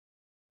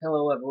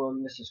Hello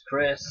everyone, this is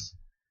Chris.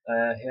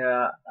 Here,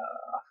 I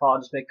thought I'd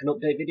just make an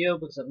update video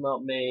because I've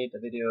not made a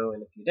video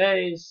in a few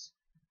days.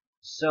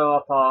 So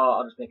I thought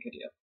I'll just make a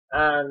video.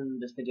 And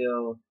this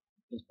video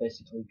is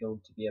basically going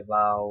to be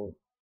about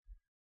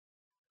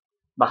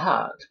my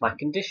heart, my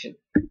condition.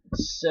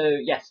 So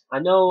yes, I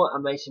know I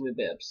may seem a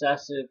bit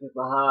obsessive with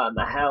my heart and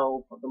my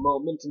health at the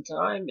moment in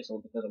time. It's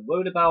all because I'm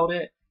worried about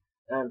it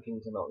and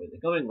things are not really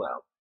going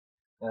well.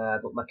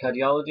 But my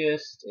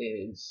cardiologist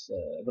is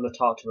going to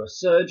talk to a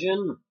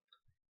surgeon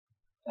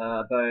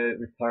about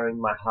repairing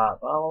my heart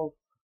valve.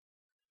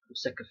 I'm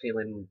sick of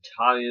feeling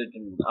tired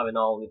and having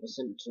all the other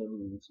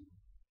symptoms.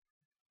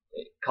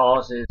 It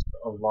causes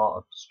a lot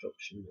of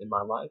disruption in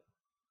my life.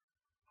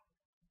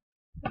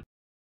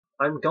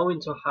 I'm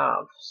going to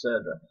have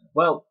surgery.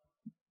 Well,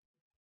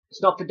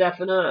 it's not for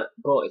definite,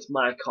 but it's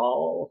my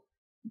call.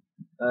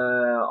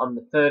 On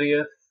the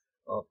 30th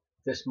of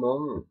this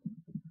month,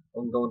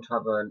 I'm going to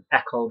have an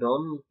echo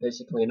done,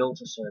 basically an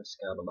ultrasound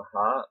scan on my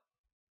heart.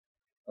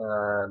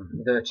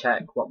 I'm going to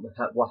check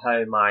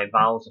how my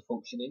valves are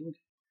functioning,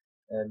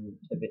 and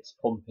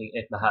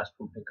if my heart's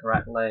pumping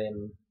correctly,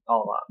 and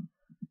all that.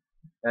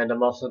 And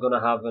I'm also going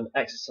to have an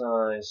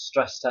exercise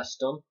stress test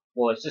done.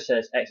 Well, it just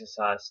says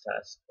exercise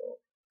test, but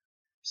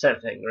same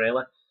thing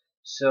really.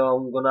 So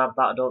I'm going to have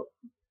that done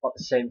at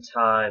the same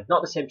time,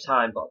 not the same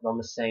time, but on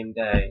the same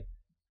day.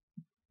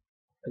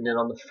 And then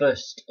on the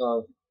 1st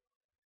of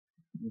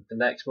the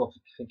next month, I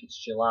think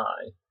it's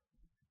July,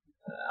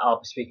 I'll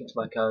be speaking to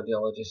my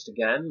cardiologist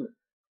again,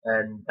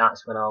 and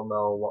that's when I'll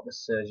know what the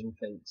surgeon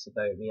thinks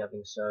about me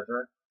having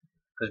surgery.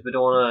 Because we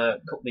don't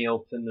want to cut me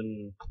open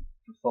and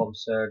perform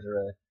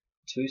surgery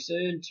too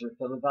soon to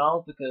repair my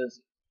valve, because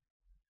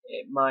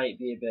it might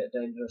be a bit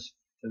dangerous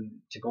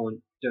to go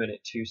and doing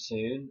it too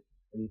soon,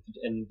 and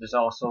there's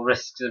also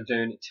risks of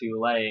doing it too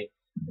late.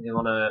 And they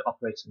want to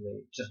operate on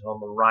me just on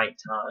the right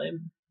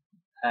time.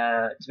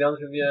 To be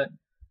honest with you,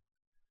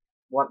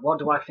 what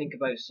do I think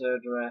about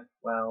surgery?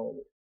 Well,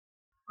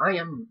 I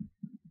am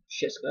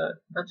shit scared.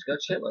 I'm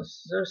scared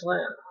shitless. Seriously,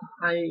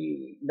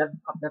 I've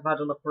never had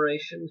an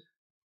operation,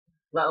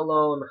 let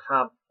alone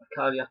have a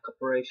cardiac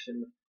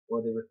operation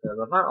where they repair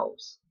my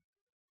valves.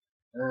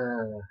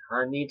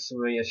 I need some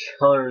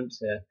reassurance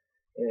here.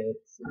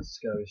 It's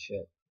scary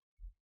shit.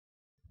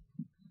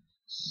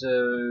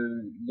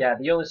 So yeah,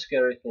 the only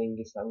scary thing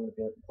is that I'm going to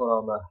be able to put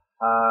on the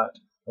heart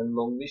and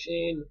lung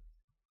machine,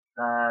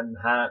 and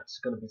the heart's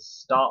going to be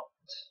stopped.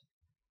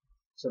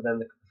 So then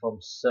they can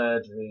perform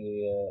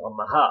surgery on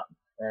my heart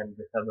and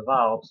repair the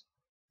valves.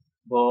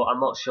 But I'm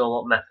not sure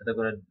what method they're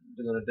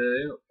gonna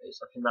do. I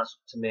think that's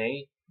up to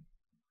me.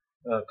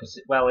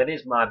 Because well, it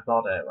is my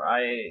body,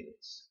 right?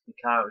 You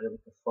can't really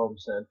perform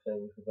certain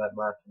things without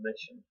my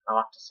permission. I'll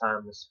have to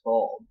sign this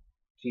form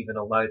to even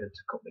allow them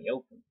to cut me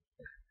open.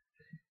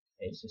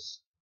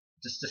 It's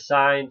just a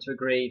sign to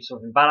agree if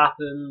something bad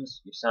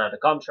happens. You've signed a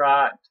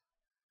contract,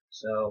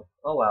 so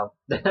oh well.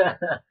 But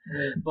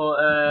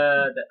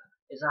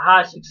it's a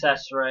high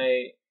success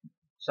rate,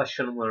 so I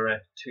shouldn't worry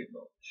too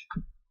much.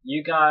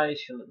 You guys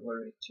shouldn't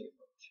worry too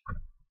much.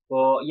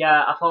 But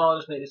yeah, I thought I'll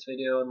just make this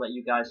video and let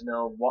you guys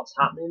know what's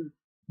happening.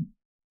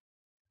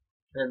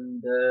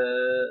 And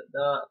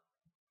that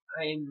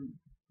I'm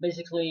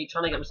basically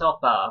trying to get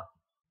myself better.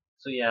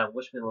 So yeah,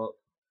 wish me luck.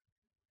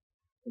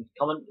 And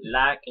comment,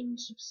 like, and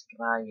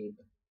subscribe.